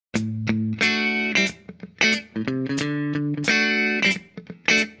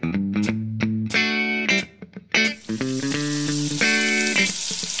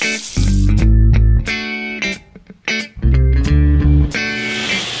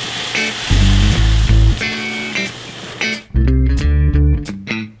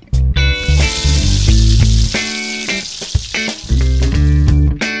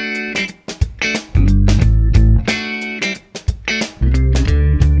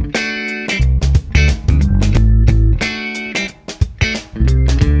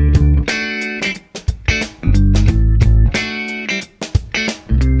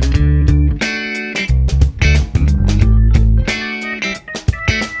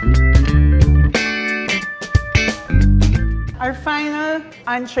Our final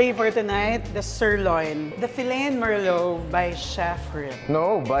entree for tonight, the sirloin. The filet and merlot by Chef Rick.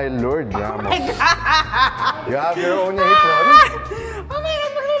 No, by Lourd Ramos. Oh my God! You have your own apron. Oh my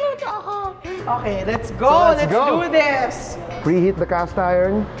God, magluluto ako. Okay, let's go. Let's do this. Preheat the cast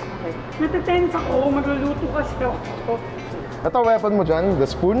iron. Okay. Natatense ako. Magluluto kasi ako. Ito weapon mo dyan, the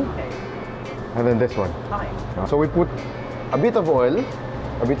spoon. Okay. And then this one. Okay. So we put a bit of oil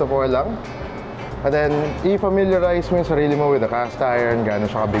lang. And then, i-familiarize mo yung sarili mo with the cast iron, gano'n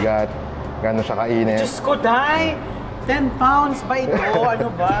siya kabigat, gano'n siya kainit. Diyos ko, Day! 10 pounds ba ito?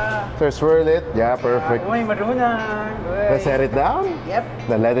 Ano ba? So swirl it. Yeah, perfect. Uy, marunong. Then set it down. Yep.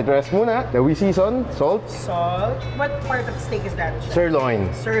 Then let it rest muna. Then we season, salt. Salt. What part of the steak is that? Sirloin.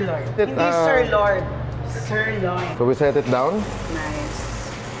 Sirloin. Hindi sirloin. Sirloin. So we set it down. Nice.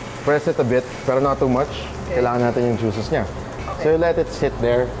 Press it a bit, pero not too much. Okay. Kailangan natin yung juices niya. Okay. So you let it sit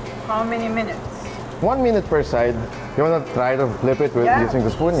there. How many minutes? 1 minute per side. You wanna try to flip it with using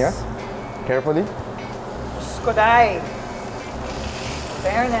the spoon, yeah? Carefully. Diyos ko, Day.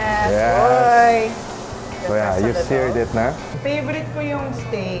 Fairness. Yes. Oy. So yeah, you seared it na. Favorite ko yung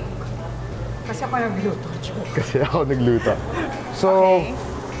steak. Kasi ako nagluto. Kasi ako nagluto. So, Okay.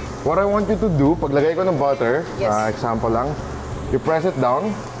 what I want you to do, paglagay ko ng butter, Yes. example lang, you press it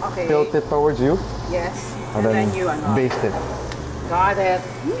down, Okay. tilt it towards you, Yes. and then you baste it. Got it.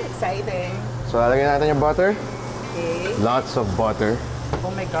 Exciting. So, lalagyan natin yung butter. Okay. Lots of butter.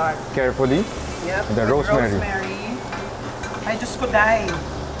 Oh my God. Carefully. Yep. And the rosemary. Ay, Diyos ko, Day.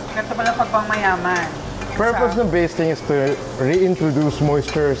 Ganito pala pagbang mayaman. Purpose ng basting is to reintroduce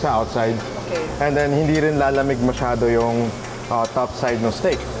moisture sa outside. Okay. And then, hindi rin lalamig masyado yung top side ng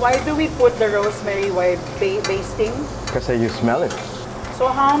steak. Why do we put the rosemary while basting? Kasi you smell it.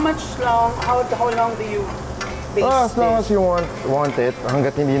 So how long do you baste As long this? as you want it,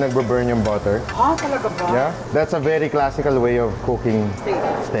 hanggat hindi nagbe-burn yung butter. Ah, talaga ba? Yeah, that's a very classical way of cooking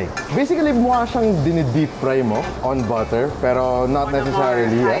steak. Basically, mukha siyang dini-deep fry mo on butter, pero not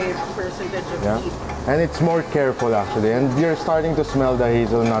necessarily. High percentage of heat. And it's more careful actually, and you're starting to smell the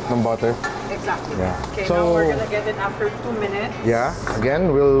hazelnut ng butter. Exactly. Yeah. Okay, So- now we're gonna get it after 2 minutes. Yeah, again,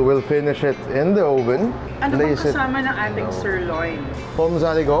 we'll finish it in the oven. Ano bang Place it. kasama ng ating sirloin?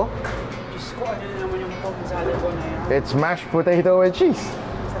 Pomzaligo. Diyos ko, ano na naman yung pomzaligo na yan? It's mashed potato and cheese.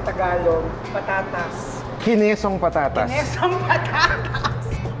 Sa Tagalog, patatas. Kinesong patatas. Kinesong patatas.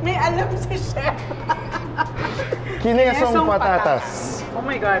 May alam si Chef. Kinesong patatas. Oh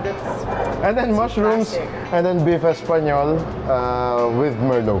my God, that's... And then mushrooms, classic. and then beef espagnol with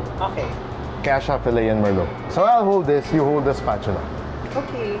merlot. Okay. Kasha fillet and merlot. So I'll hold this, you hold the spatula.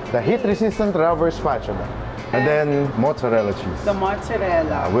 Okay. The heat-resistant rubber spatula. And then mozzarella cheese. The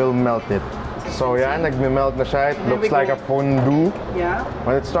mozzarella. We'll melt it. So yan, nagme-melt na siya. It Then looks we like go- a fondue. Yeah.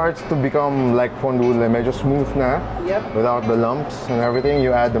 When it starts to become like fondue, like medyo smooth na, Yep. without the lumps and everything,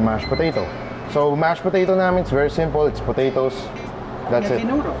 you add the mashed potato. So mashed potato namin, it's very simple. It's potatoes. That's it.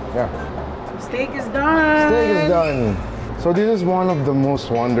 Tinuro. Yeah. Steak is done. Steak is done. So this is one of the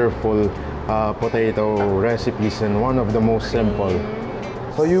most wonderful potato recipes and one of the most simple.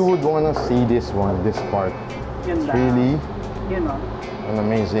 So you would want to see this part. Yun lang. Really You know. an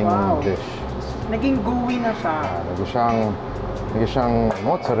amazing Wow. dish. Naging gooey na siya. Lagi siyang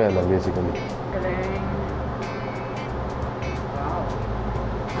mozzarella basically. Galing. Wow.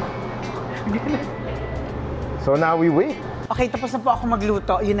 So now we wait. Okay, tapos na po ako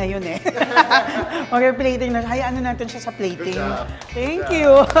magluto. Yun na yun eh. Mag-plating na. Hayaan na natin siya sa plating. Thank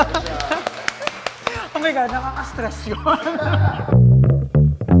you. Oh my God, nakaka-stress yun.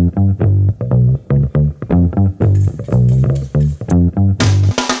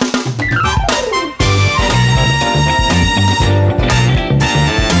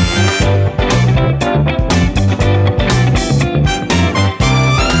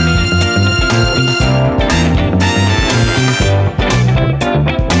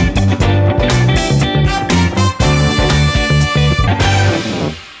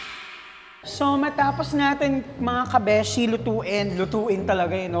 So matapos natin mga ka-beshie lutuin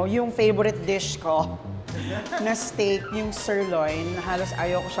talaga yung favorite dish ko na steak, yung sirloin, na halos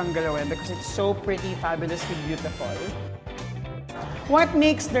ayaw ko siyang galawin because it's so pretty, fabulously beautiful. What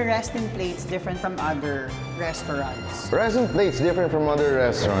makes the resting plates different from other restaurants? Present plates different from other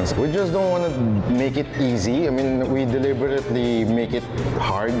restaurants. We just don't want to make it easy. I mean, we deliberately make it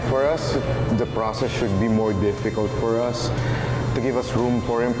hard for us. The process should be more difficult for us to give us room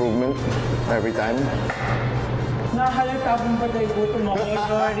for improvement every time. Nahalata kong patay gutom ako,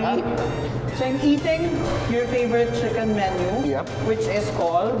 sorry. So I'm eating your favorite chicken menu, Yep. which is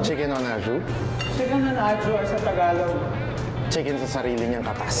called Chicken on au jus. chicken and ajo or sa Tagalog. chicken sa sarili niyang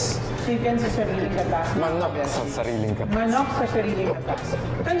katas. Chicken sa sariling katas. Manok sa sariling katas. Manok sa sariling katas.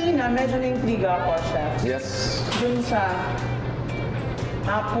 Kanina, medyo na-intriga ako, Chef. Yes. Dun sa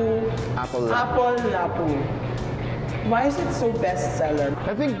Apple Lapu. Why is it so bestseller?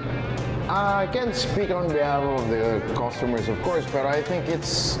 I think I can't speak on behalf of the customers, of course, but I think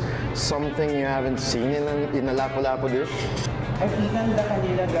it's something you haven't seen in a lapu-lapu dish. I've eaten the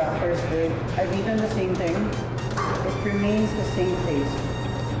kanilaga first bit. I've eaten the same thing. It remains the same taste.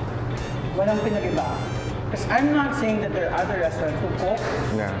 Walang pinag-iba. Because I'm not saying that there are other restaurants who cook,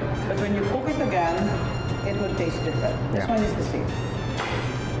 Yeah. but when you cook it again, it would taste different. This Yeah. one is the same.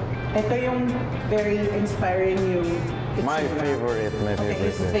 Ito yung very inspiring yung My itsura. favorite Okay,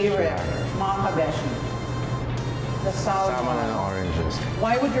 his dish. favorite, Yeah. mga ka-beshie. The salmon. Salmon and oranges.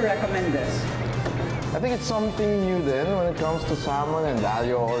 Why would you recommend this? I think it's something new then when it comes to salmon and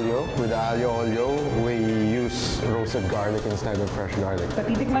aglio olio. With the aglio olio, we use roasted garlic instead of fresh garlic. So,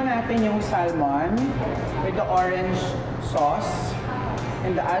 titikman natin yung salmon with the orange sauce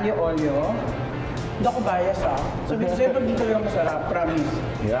and the aglio olio. Hindi ako bias So, dito sa'yo pag dito lang masarap, promise.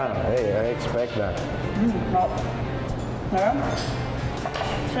 Yeah, hey, I expect that. No. Ha?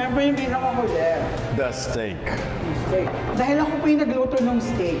 Siyempre yung pinakahuli. The steak. Steak. Dahil ako po yung nagluto ng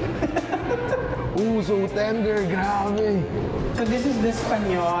steak. Ooh, so tender, grabe. So this is the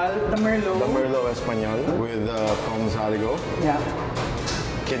Espanyol, the Merlot. The Merlot Espanyol with Tom Saligo. Yeah.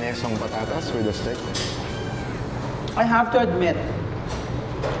 Kinesong patatas with the steak. I have to admit,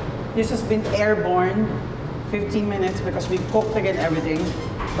 this has been airborne 15 minutes because we cooked again everything,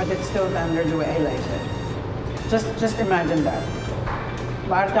 but it's still tender the way I like it. Just imagine that.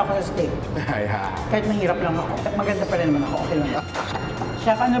 Maarte ako sa steak. Yeah. Kahit mahirap lang ako. Maganda pa rin naman ako. Okay lang.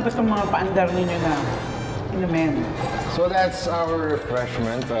 Chef, ano ba itong mga paandar ninyo na inumin? So that's our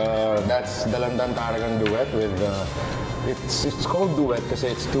refreshment. That's Dalandan Taragan Duet with it's called duet because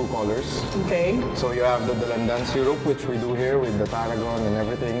it's two colors. Okay. So you have the Dalandan syrup, which we do here with the tarragon and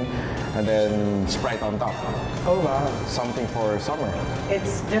everything, and then Sprite on top. Oh, wow. Something for summer.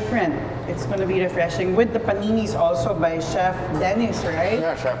 It's different. It's gonna be refreshing. With the paninis also by Chef Dennis, right?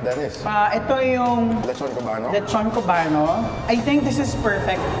 Yeah, Chef Dennis. Ito yung Lechon cubano. lechon cubano. I think this is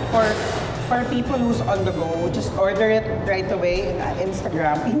perfect for people who's on the go. Just order it right away in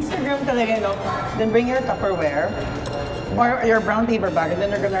Instagram. Instagram talaga, no? Then bring your Tupperware or your brown paper bag and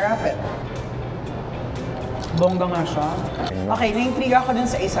then you're gonna wrap it. Bongga nga siya. Okay, na-intriga ako dun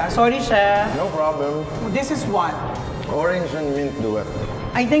sa isa. Sorry, Chef. No problem. This is what? Orange and mint duet.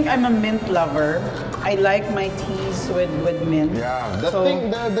 I think I'm a mint lover. I like my teas with mint. Yeah,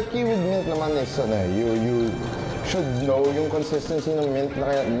 the key with mint naman is you should know yung consistency ng mint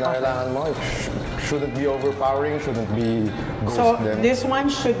na kailangan mo. It shouldn't be overpowering, shouldn't be ghost So then. this one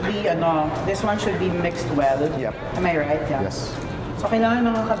should be mixed well. Yep. Am I right? Yeah. Yes. So kailangan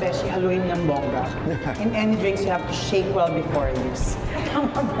mga ka-beshie haluin ng bongga. In any drinks, you have to shake well before use.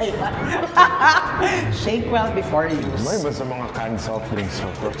 Tama ba yan? Shake well before use. May ba sa mga canned soft drinks, of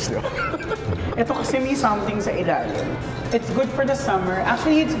course, di ba? Ito kasi may something sa ilalim. It's good for the summer.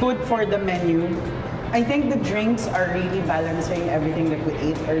 Actually, it's good for the menu. I think the drinks are really balancing everything that we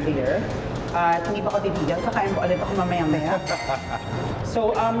ate earlier. At hindi pa ako titigil. Kakain ko ulit ako mamaya-maya.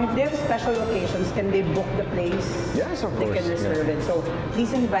 So, if they have special occasions, can they book the place? Yes, of They course. can reserve it. So,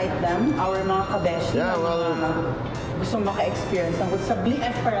 please invite them, our mga ka-beshie, Yeah, well, gusto maka-experience ng sa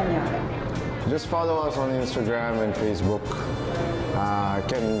BF Paranaque. just follow us on Instagram and Facebook.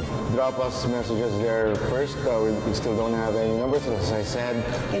 Can drop us messages there first. We still don't have any numbers. As I said,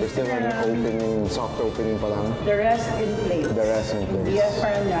 we're still on opening, soft opening pa lang. The rest in place. The rest in place. BF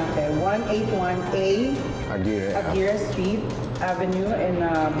Paranaque, 181A Aguirre Street Avenue in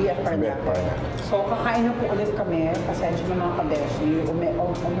BF Paranaque. So, kakain na po ulit kami. Pasensya na mga ka-beshie.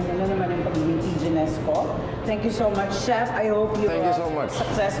 Umano naman ang pagiging pigeoness ko. Thank you so much, Chef. I hope you Thank you so much.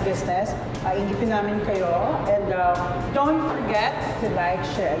 success business. Ingipin namin kayo. And don't forget to like,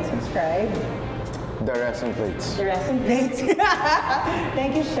 share, and subscribe. The rest in plates. The rest in plates.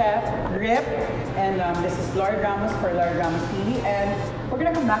 Thank you, Chef Rip. And this is Lourd Ramos for Lourd Ramos TV. And we're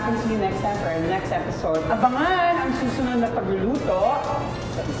gonna come back and see you next time for our next episode. Abangan ang susunod na pagluluto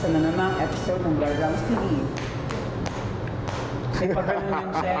sa isa na namang episode ng Lourd Ramos TV. May pagano'n yun,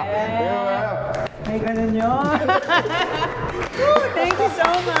 Chef. May ganun yun. Thank you so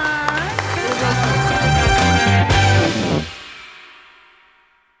much.